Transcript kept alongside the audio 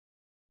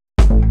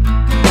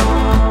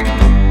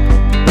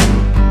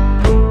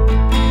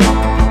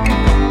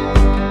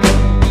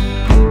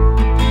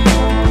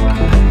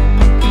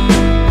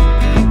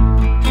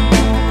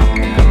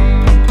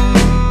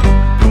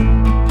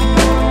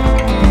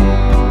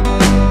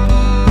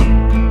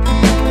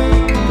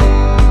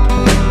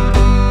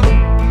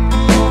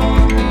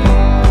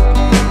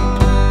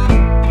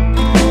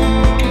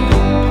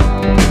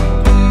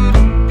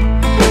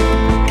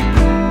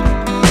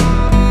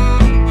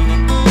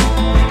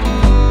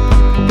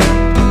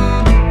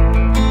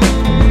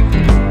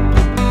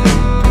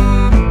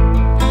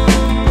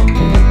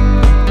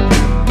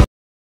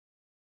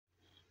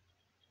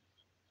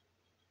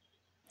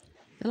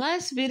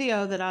last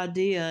video that I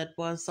did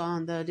was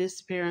on the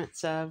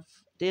disappearance of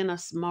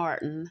Dennis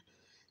Martin.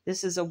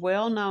 This is a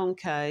well-known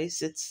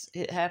case.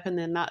 It happened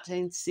in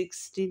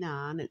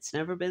 1969. It's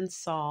never been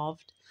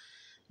solved.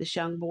 This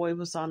young boy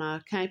was on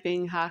a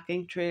camping,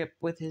 hiking trip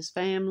with his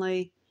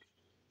family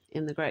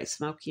in the Great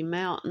Smoky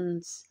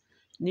Mountains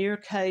near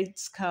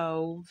Cades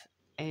Cove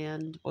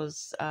and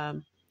was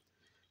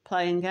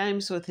playing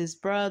games with his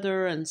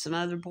brother and some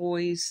other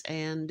boys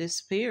and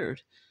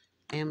disappeared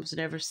and was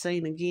never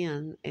seen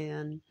again.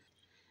 And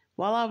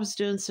while I was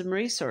doing some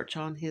research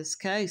on his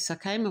case, I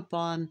came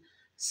upon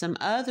some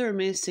other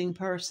missing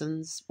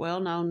persons,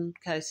 well-known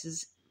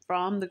cases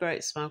from the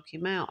Great Smoky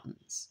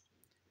Mountains.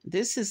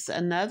 This is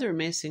another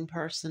missing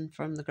person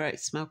from the Great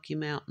Smoky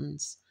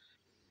Mountains.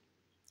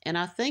 And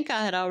I think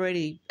I had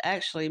already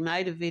actually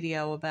made a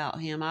video about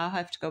him. I'll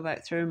have to go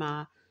back through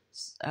my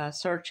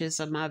searches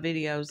of my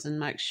videos and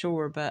make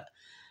sure. But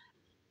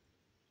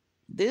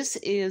this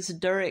is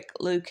Derek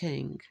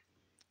Lueking.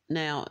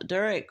 Now,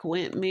 Derek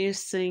went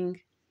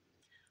missing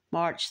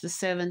March the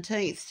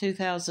 17th,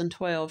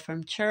 2012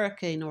 from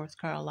Cherokee, North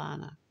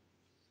Carolina.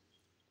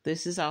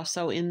 This is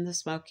also in the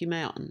Smoky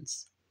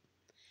Mountains.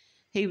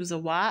 He was a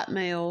white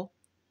male.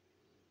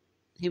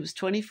 He was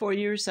 24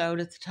 years old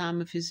at the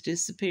time of his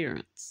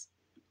disappearance.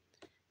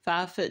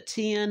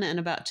 5'10" and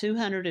about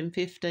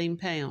 215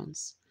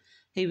 pounds.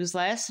 He was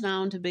last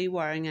known to be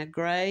wearing a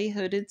gray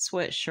hooded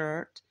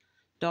sweatshirt,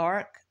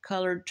 dark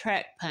colored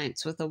track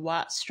pants with a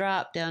white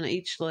stripe down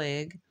each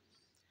leg,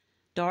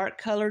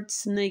 dark colored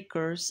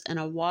sneakers, and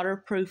a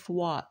waterproof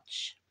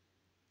watch.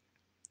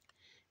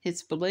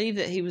 It's believed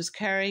that he was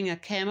carrying a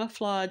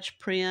camouflage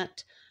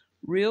print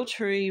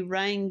Realtree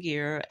rain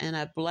gear and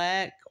a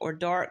black or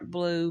dark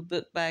blue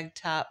book bag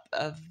type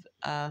of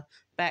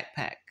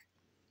backpack.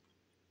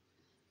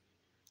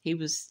 He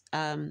was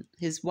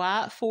his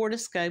white Ford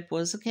Escape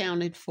was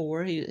accounted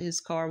for.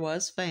 His car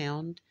was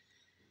found.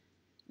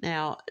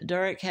 Now,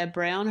 Derek had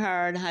brown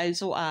hair and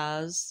hazel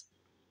eyes,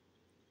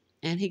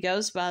 and he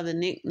goes by the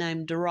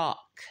nickname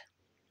Drock,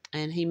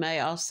 and he may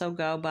also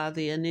go by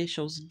the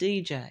initials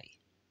DJ.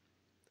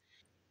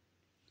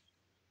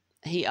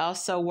 He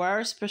also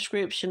wears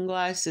prescription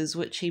glasses,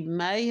 which he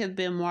may have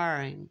been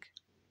wearing.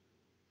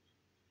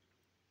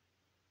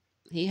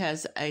 He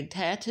has a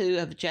tattoo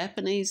of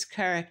Japanese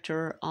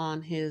character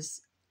on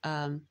his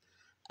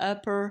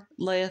upper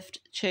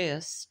left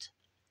chest.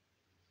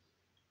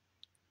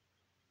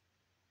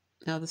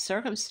 Now, the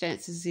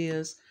circumstances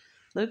is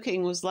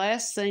Lueking was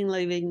last seen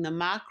leaving the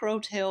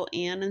Microtel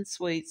Inn and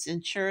Suites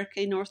in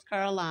Cherokee, North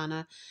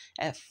Carolina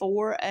at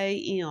 4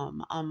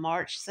 a.m. on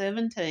March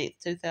 17,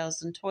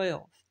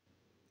 2012.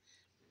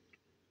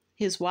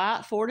 His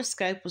white Ford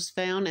Escape was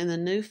found in the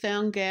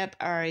Newfound Gap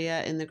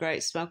area in the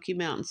Great Smoky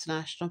Mountains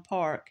National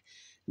Park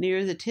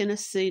near the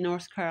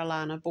Tennessee-North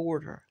Carolina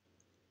border.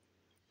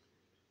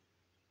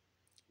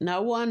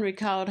 No one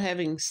recalled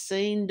having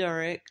seen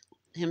Derek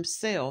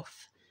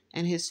himself,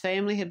 and his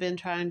family had been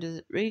trying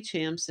to reach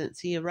him since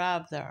he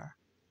arrived there.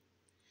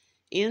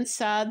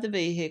 Inside the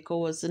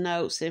vehicle was a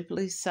note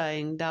simply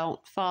saying,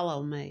 "Don't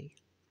follow me."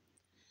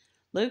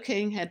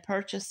 Lueking had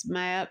purchased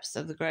maps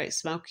of the Great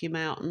Smoky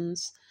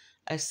Mountains,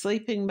 a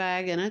sleeping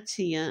bag and a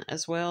tent,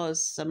 as well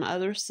as some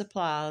other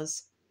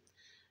supplies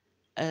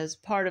as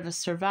part of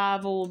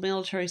a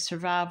military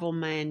survival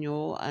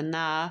manual, a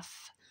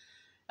knife,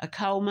 a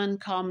Coleman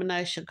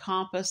combination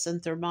compass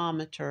and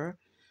thermometer,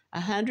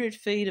 100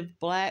 feet of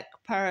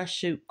black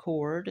parachute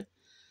cord,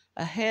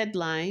 a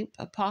headlamp,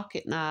 a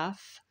pocket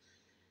knife,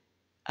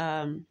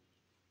 a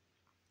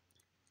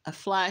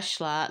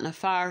flashlight, and a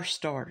fire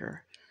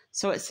starter.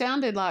 So it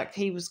sounded like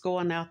he was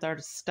going out there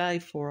to stay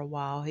for a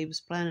while. He was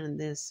planning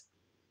this.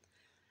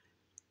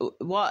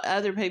 What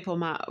other people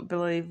might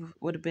believe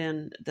would have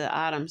been the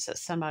items that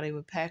somebody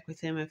would pack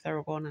with him if they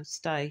were going to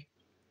stay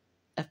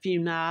a few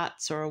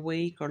nights or a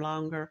week or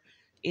longer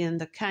in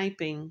the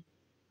camping,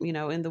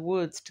 in the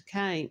woods to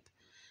camp.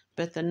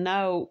 But the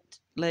note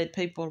led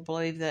people to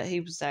believe that he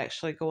was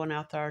actually going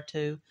out there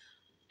to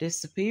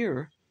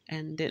disappear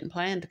and didn't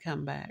plan to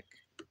come back.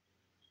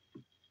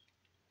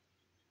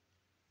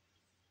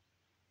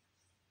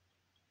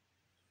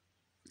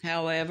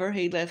 However,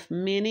 he left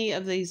many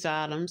of these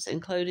items,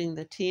 including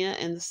the tent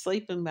and the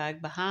sleeping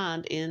bag,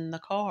 behind in the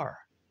car.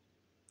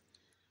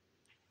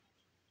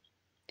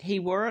 He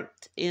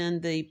worked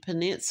in the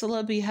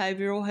Peninsula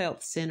Behavioral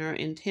Health Center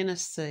in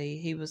Tennessee.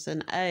 He was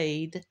an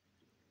aide.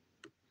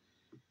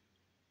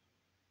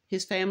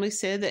 His family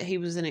said that he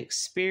was an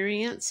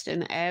experienced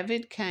and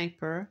avid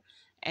camper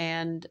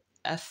and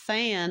a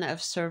fan of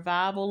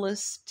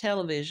survivalist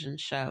television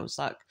shows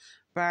like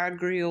Bear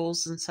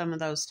Grylls and some of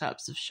those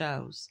types of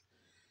shows.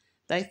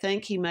 They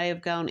think he may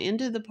have gone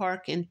into the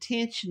park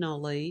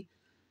intentionally.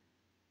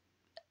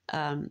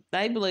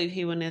 They believe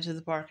he went into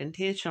the park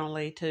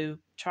intentionally to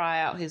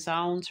try out his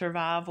own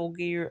survival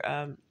gear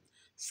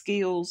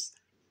skills,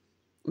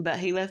 but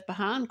he left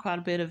behind quite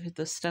a bit of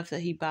the stuff that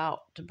he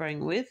bought to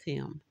bring with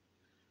him.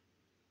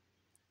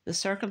 The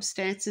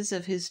circumstances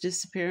of his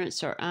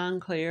disappearance are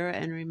unclear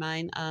and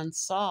remain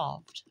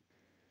unsolved.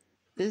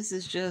 This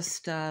is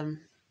just kind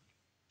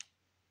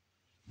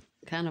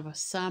of a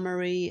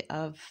summary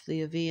of the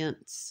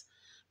events.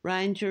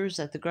 Rangers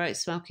at the Great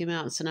Smoky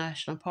Mountains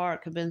National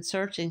Park have been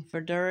searching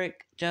for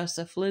Derek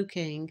Joseph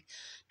Lueking,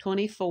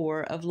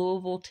 24, of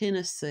Louisville,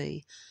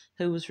 Tennessee,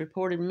 who was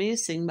reported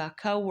missing by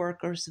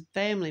co-workers and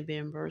family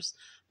members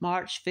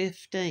March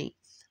 15th.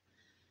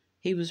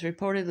 He was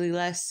reportedly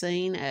last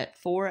seen at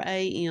 4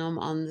 a.m.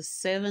 on the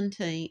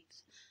 17th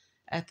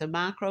at the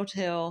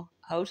Microtel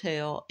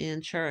Hotel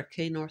in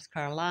Cherokee, North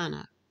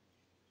Carolina.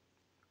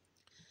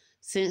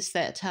 Since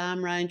that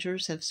time,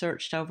 rangers have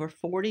searched over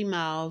 40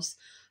 miles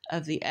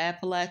of the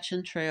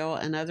Appalachian Trail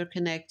and other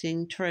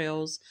connecting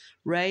trails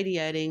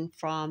radiating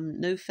from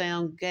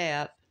Newfound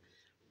Gap,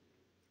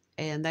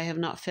 and they have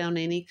not found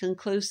any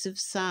conclusive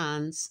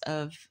signs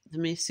of the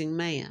missing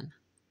man.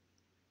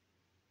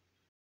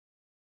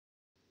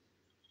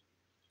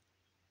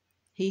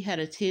 He had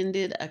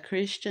attended a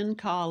Christian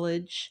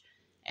college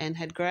and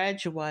had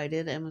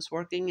graduated and was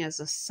working as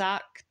a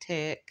psych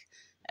tech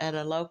at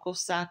a local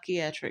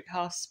psychiatric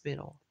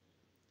hospital.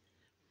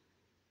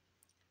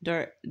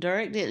 Derek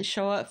didn't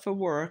show up for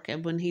work,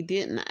 and when he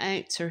didn't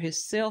answer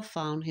his cell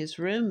phone, his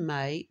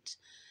roommate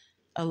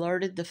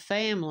alerted the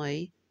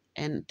family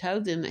and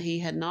told them that he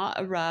had not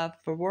arrived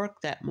for work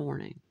that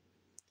morning.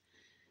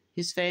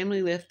 His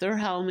family left their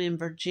home in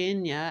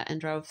Virginia and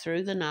drove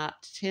through the night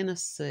to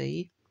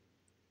Tennessee.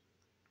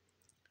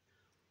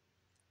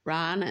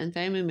 Ryan and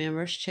family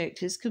members checked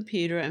his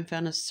computer and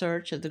found a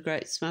search of the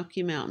Great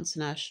Smoky Mountains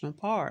National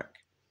Park.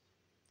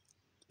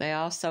 They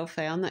also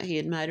found that he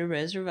had made a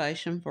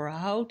reservation for a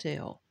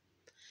hotel.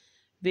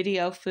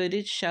 Video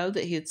footage showed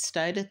that he had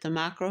stayed at the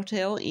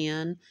Microtel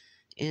Inn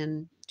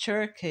in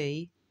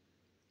Cherokee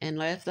and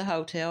left the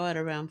hotel at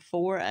around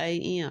 4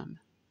 a.m.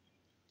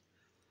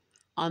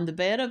 On the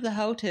bed of the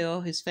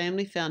hotel, his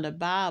family found a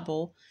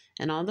Bible,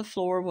 and on the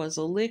floor was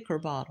a liquor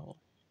bottle.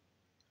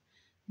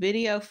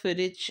 Video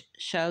footage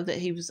showed that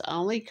he was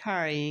only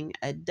carrying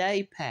a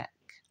day pack,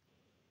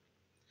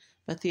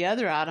 but the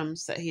other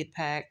items that he had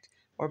packed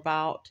or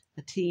bought,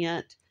 a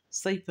tent,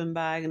 sleeping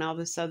bag, and all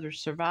this other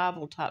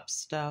survival type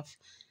stuff,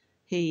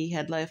 he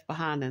had left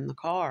behind in the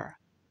car.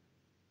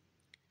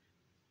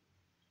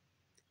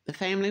 The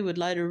family would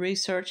later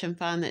research and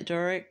find that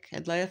Derek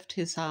had left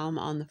his home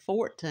on the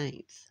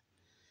 14th.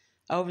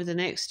 Over the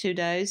next 2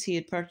 days, he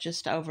had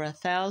purchased over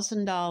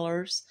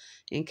 $1,000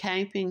 in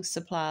camping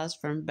supplies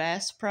from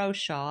Bass Pro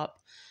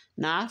Shop,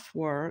 Knife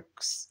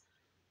Works,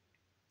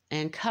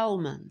 and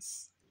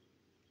Coleman's.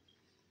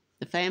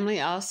 The family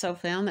also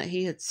found that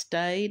he had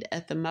stayed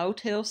at the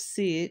Motel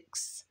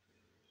 6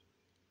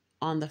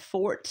 on the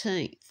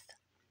 14th.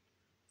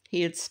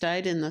 He had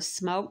stayed in the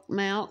Smoke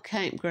Mount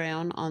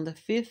Campground on the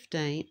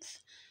 15th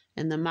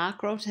and the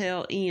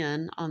Microtel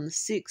Inn on the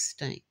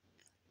 16th.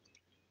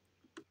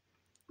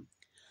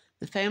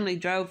 The family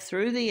drove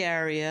through the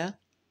area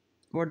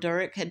where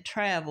Derek had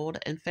traveled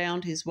and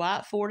found his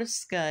white Ford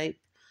Escape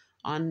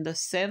on the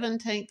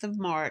 17th of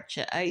March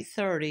at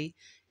 8:30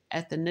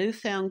 at the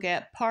Newfound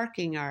Gap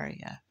parking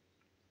area.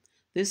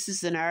 This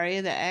is an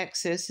area that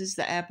accesses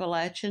the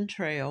Appalachian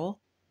Trail.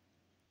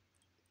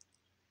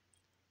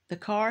 The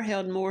car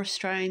held more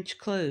strange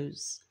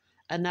clues.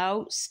 A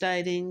note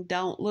stating,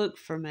 "Don't look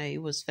for me,"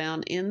 was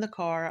found in the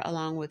car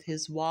along with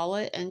his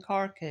wallet and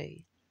car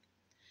key.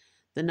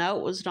 The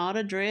note was not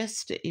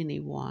addressed to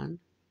anyone.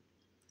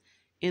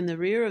 In the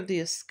rear of the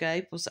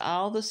Escape was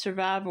all the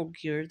survival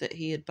gear that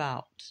he had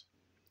bought.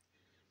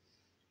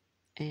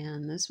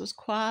 And this was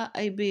quite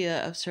a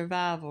bit of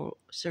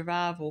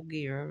survival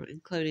gear,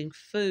 including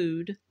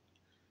food.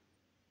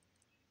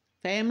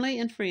 Family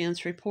and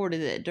friends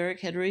reported that Derek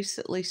had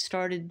recently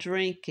started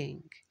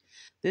drinking.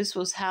 This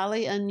was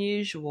highly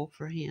unusual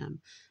for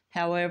him.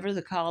 However,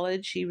 the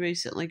college he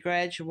recently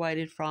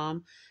graduated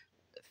from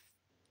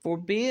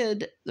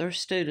forbid their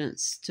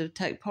students to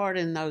take part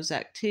in those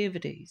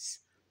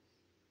activities.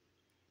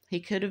 He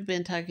could have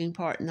been taking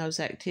part in those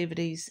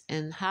activities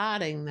and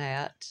hiding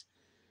that.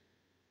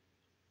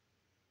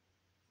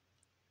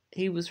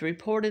 He was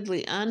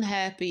reportedly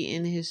unhappy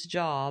in his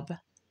job.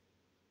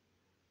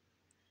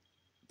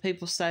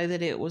 People say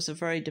that it was a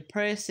very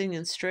depressing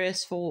and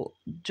stressful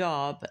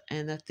job,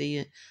 and that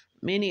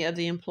many of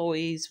the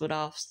employees would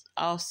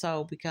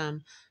also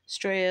become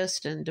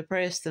stressed and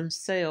depressed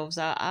themselves.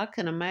 I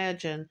can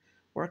imagine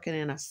working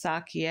in a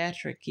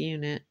psychiatric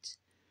unit.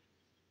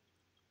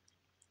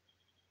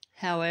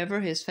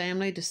 However, his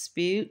family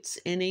disputes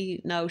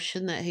any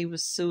notion that he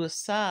was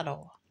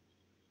suicidal.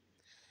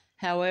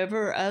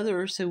 However,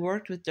 others who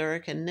worked with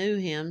Derek and knew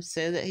him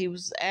said that he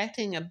was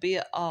acting a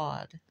bit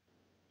odd.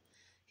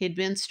 He'd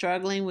been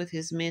struggling with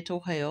his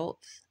mental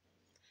health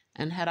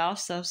and had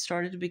also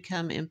started to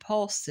become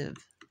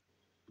impulsive.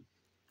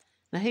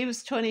 Now, he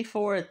was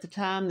 24 at the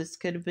time. This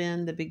could have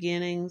been the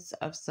beginnings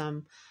of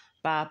some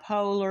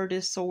bipolar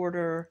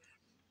disorder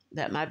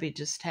that maybe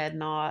just had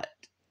not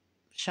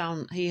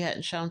shown, he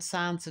hadn't shown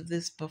signs of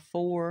this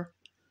before.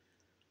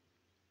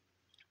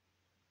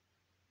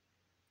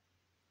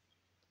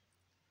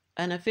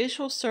 An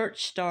official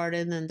search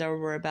started, and there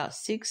were about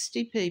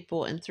 60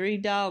 people and 3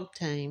 dog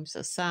teams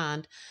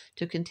assigned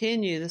to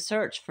continue the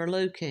search for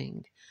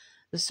Lueking.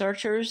 The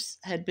searchers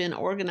had been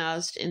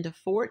organized into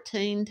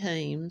 14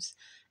 teams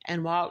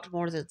and walked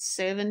more than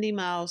 70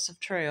 miles of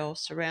trail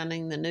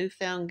surrounding the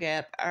Newfound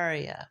Gap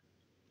area.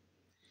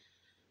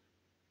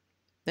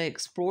 They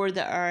explored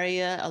the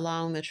area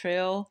along the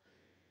trail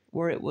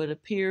where it would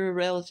appear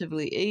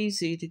relatively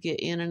easy to get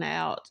in and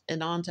out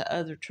and onto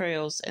other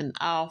trails and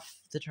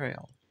off the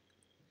trail.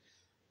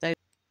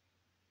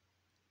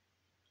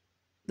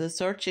 The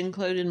search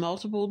included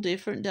multiple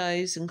different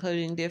days,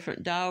 including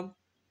different dog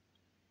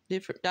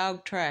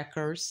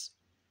trackers.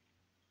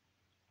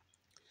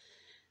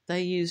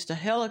 They used a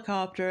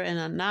helicopter and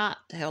a night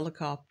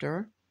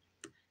helicopter,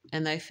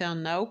 and they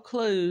found no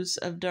clues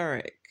of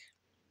Derek.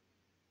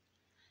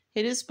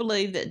 It is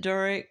believed that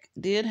Derek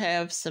did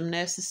have some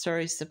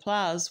necessary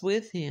supplies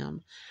with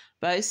him.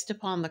 Based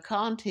upon the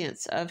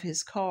contents of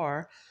his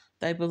car,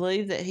 they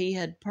believe that he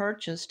had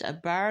purchased a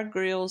Bear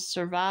Grylls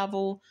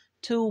survival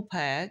tool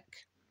pack.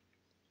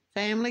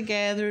 Family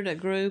gathered a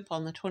group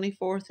on the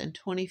 24th and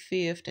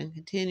 25th and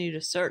continued a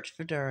search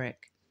for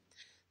Derek.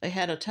 They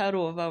had a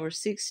total of over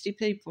 60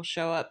 people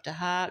show up to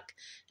hike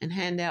and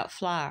hand out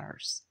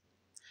flyers.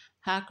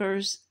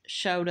 Hikers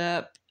showed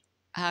up,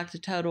 hiked a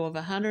total of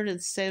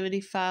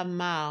 175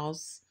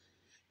 miles,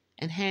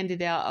 and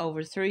handed out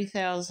over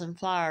 3,000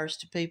 flyers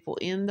to people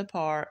in the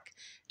park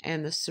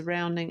and the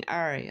surrounding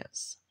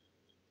areas.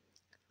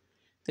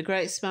 The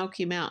Great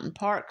Smoky Mountain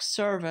Park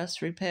Service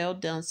rappelled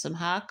down some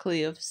high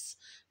cliffs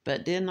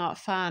but did not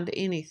find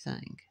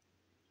anything.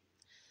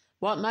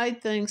 What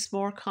made things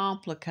more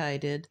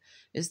complicated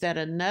is that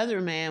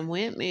another man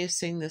went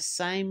missing the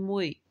same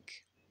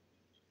week.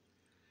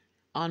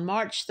 On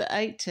March the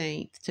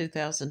 18th,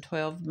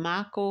 2012,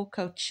 Michael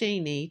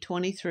Cochini,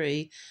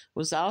 23,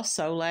 was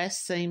also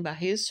last seen by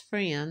his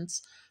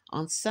friends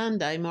on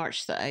Sunday,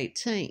 March the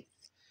 18th.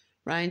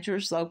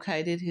 Rangers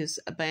located his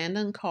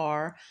abandoned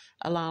car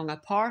along a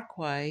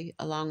parkway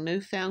along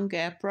Newfound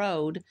Gap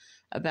Road,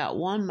 about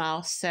 1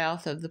 mile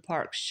south of the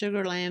park's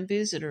Sugarland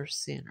Visitor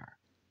Center.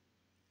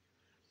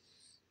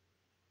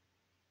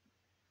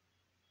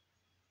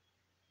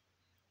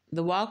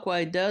 The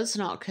walkway does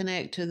not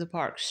connect to the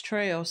park's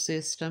trail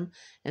system,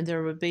 and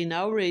there would be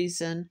no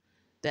reason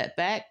that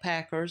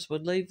backpackers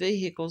would leave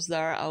vehicles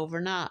there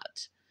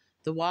overnight.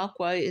 The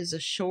walkway is a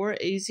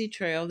short, easy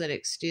trail that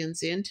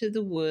extends into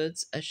the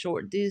woods a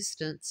short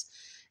distance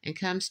and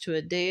comes to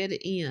a dead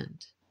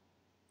end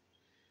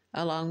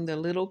along the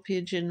Little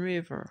Pigeon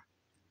River.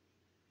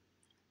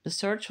 The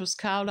search was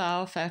called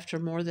off after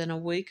more than a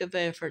week of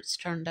efforts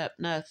turned up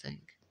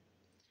nothing.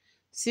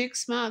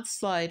 6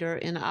 months later,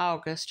 in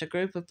August, a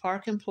group of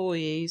park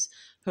employees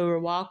who were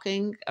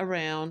walking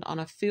around on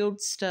a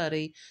field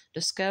study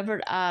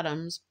discovered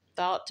items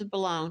thought to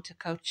belong to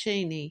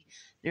Cochini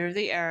near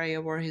the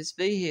area where his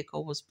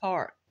vehicle was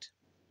parked.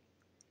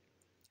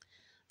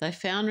 They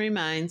found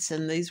remains,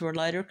 and these were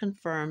later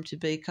confirmed to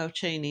be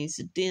Cochini's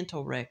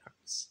dental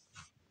records.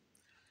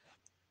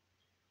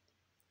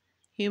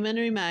 Human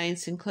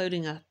remains,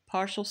 including a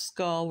partial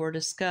skull, were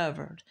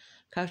discovered.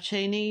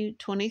 Cochini,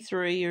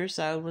 23 years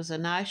old, was a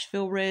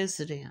Nashville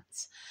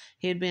resident.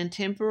 He had been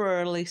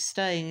temporarily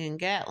staying in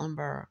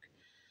Gatlinburg.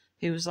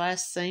 He was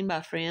last seen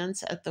by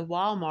friends at the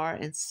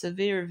Walmart in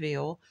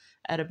Sevierville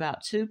at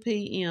about 2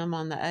 p.m.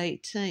 on the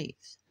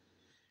 18th.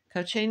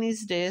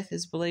 Cochini's death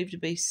is believed to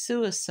be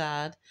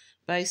suicide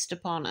based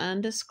upon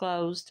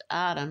undisclosed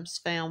items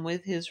found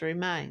with his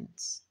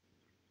remains.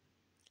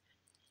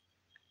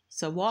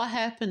 So what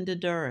happened to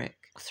Derek?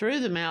 Through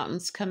the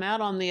mountains, come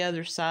out on the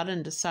other side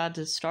and decide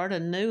to start a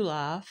new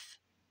life.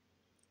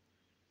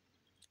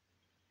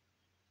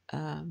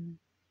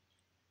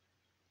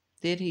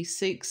 Did he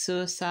seek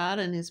suicide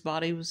and his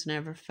body was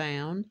never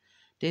found?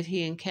 Did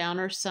he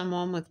encounter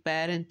someone with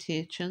bad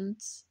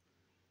intentions?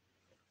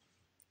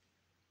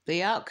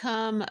 The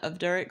outcome of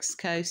Derek's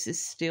case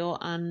is still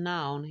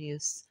unknown. He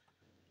is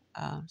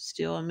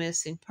still a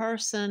missing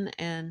person,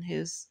 and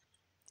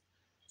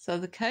so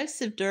the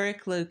case of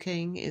Derek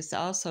Lueking is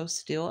also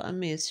still a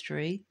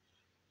mystery.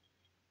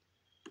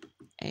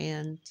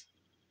 And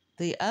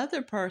the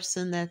other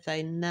person that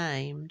they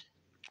named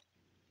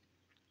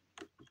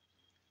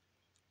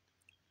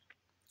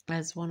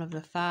as one of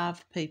the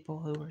 5 people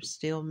who are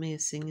still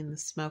missing in the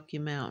Smoky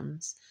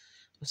Mountains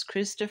was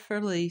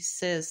Christopher Lee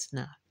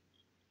Cessna.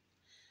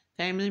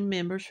 Family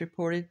members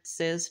reported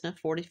Cessna,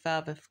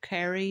 45, of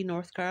Cary,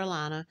 North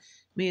Carolina,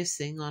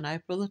 missing on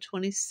April the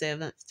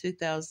 27th,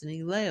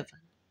 2011.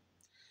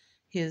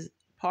 His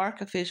park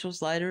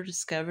officials later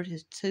discovered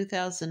his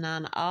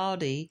 2009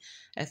 Audi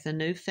at the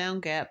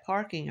Newfound Gap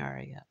parking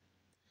area.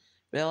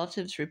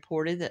 Relatives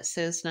reported that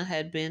Cessna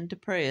had been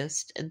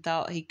depressed and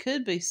thought he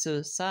could be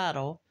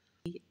suicidal.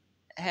 He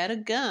had a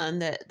gun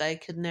that they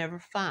could never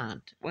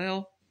find.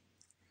 Well,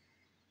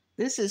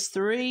 this is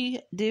 3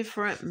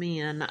 different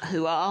men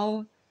who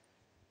all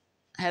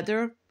had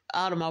their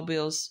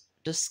automobiles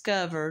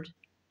discovered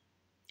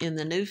in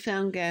the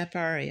Newfound Gap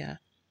area.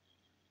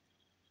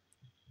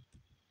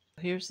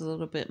 here's a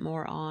little bit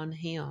more on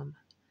him.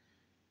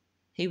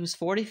 He was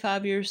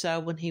 45 years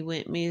old when he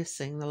went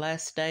missing. The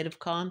last date of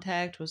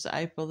contact was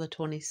April the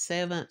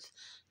 27th,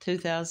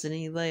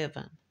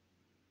 2011.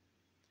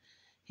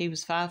 He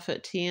was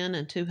 5'10"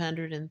 and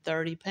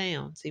 230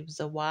 pounds. He was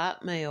a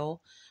white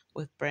male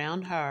with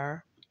brown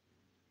hair.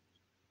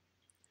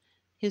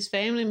 His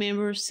family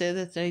members said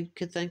that they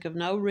could think of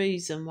no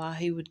reason why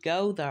he would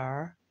go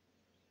there.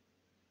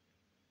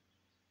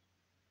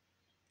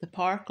 The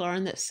park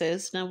learned that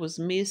Cessna was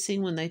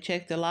missing when they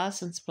checked the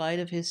license plate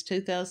of his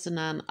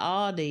 2009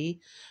 Audi,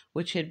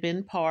 which had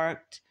been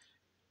parked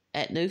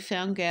at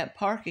Newfound Gap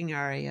parking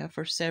area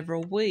for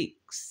several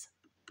weeks.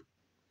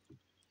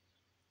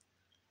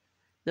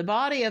 The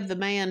body of the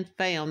man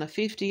found, a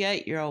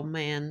 58-year-old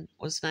man,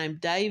 was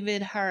named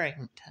David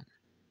Harrington.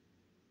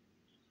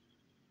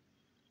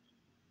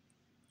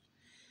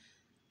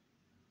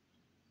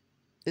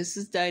 This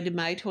is dated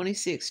May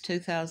 26,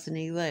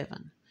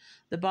 2011.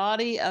 The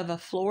body of a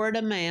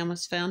Florida man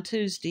was found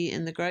Tuesday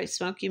in the Great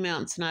Smoky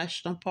Mountains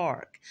National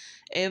Park.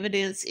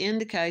 Evidence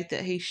indicate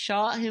that he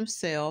shot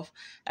himself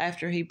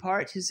after he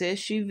parked his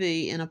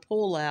SUV in a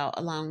pullout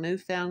along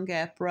Newfound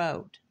Gap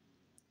Road.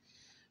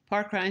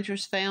 Park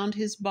rangers found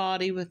his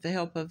body with the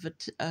help of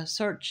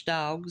search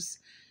dogs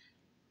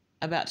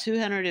about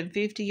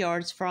 250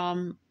 yards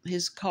from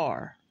his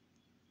car.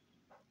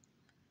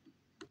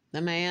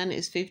 The man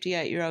is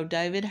 58-year-old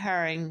David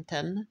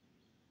Harrington,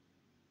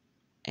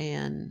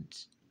 and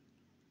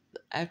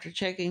after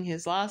checking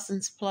his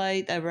license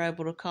plate, they were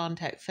able to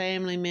contact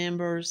family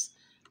members,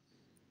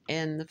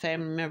 and the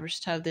family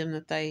members told them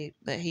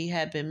that he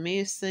had been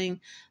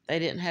missing. They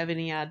didn't have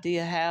any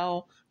idea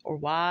how or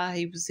why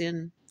he was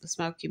in the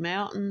Smoky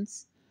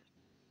Mountains.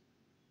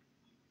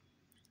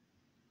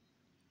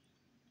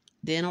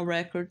 Dental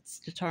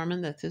records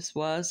determined that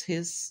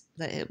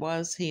it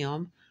was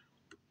him.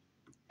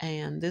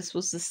 And this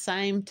was the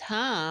same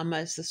time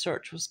as the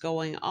search was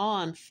going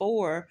on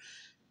for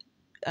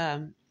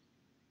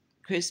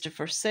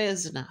Christopher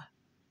Cessna.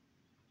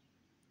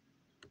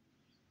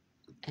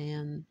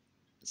 And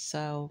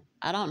so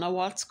I don't know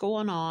what's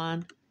going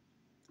on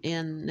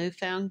in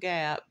Newfound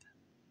Gap.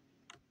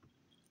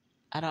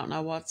 I don't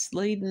know what's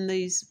leading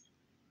these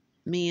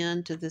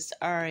men to this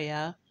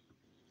area.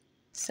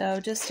 So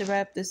just to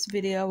wrap this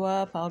video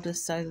up, I'll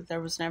just say that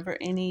there was never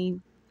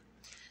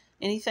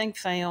anything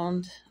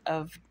found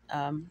of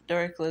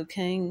Derek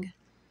Lueking.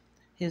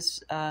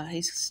 He's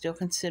still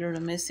considered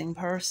a missing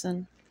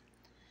person.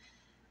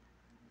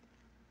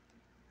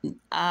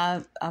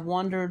 I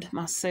wondered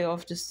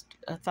myself, just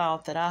a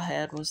thought that I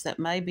had was that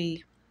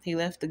maybe he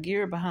left the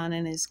gear behind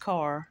in his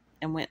car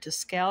and went to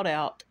scout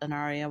out an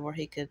area where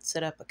he could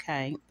set up a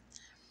camp.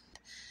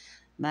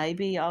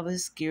 Maybe all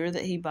this gear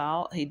that he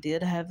bought, he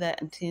did have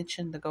that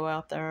intention to go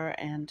out there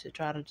and to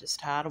try to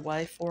just hide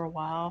away for a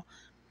while.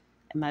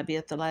 And maybe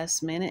at the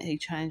last minute he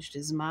changed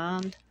his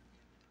mind.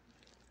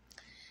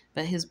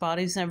 But his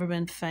body's never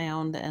been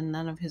found, and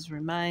none of his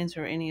remains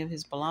or any of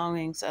his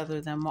belongings other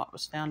than what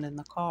was found in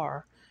the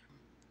car.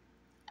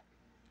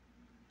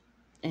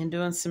 In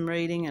doing some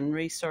reading and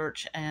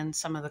research and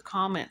some of the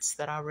comments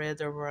that I read,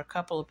 there were a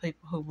couple of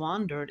people who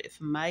wondered if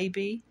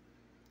maybe,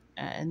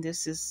 and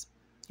this is,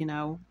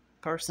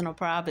 personal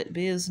private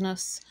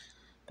business,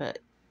 but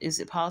is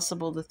it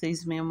possible that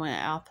these men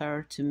went out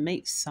there to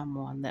meet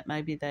someone, that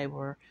maybe they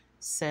were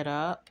set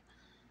up,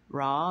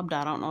 robbed?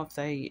 I don't know if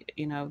they,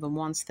 the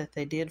ones that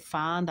they did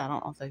find, I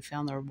don't know if they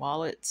found their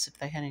wallets, if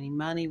they had any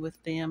money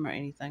with them or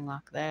anything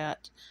like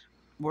that.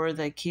 Were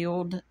they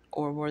killed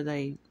or were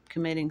they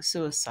committing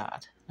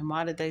suicide? And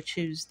why did they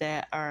choose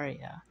that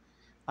area?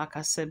 Like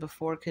I said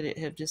before, could it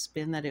have just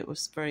been that it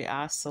was very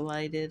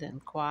isolated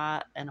and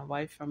quiet and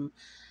away from...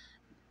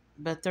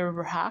 But there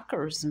were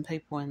hikers and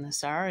people in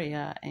this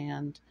area,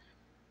 and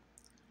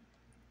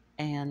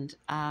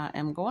I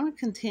am going to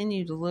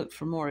continue to look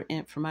for more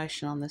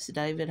information on this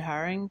David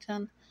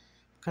Harrington,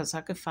 because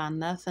I could find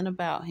nothing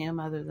about him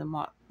other than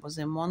what was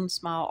in one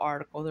small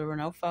article. There were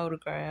no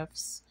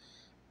photographs,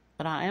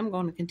 but I am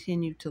going to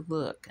continue to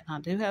look. And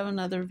I do have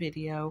another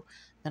video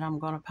that I'm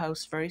going to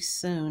post very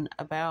soon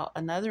about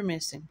another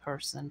missing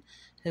person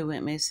who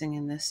went missing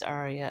in this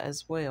area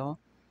as well,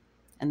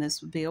 and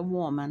this would be a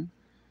woman.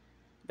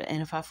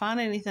 And if I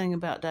find anything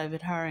about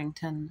David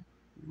Harrington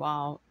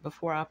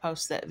before I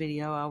post that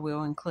video, I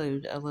will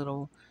include a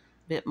little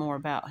bit more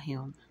about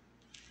him.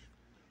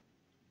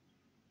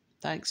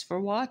 Thanks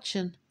for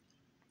watching.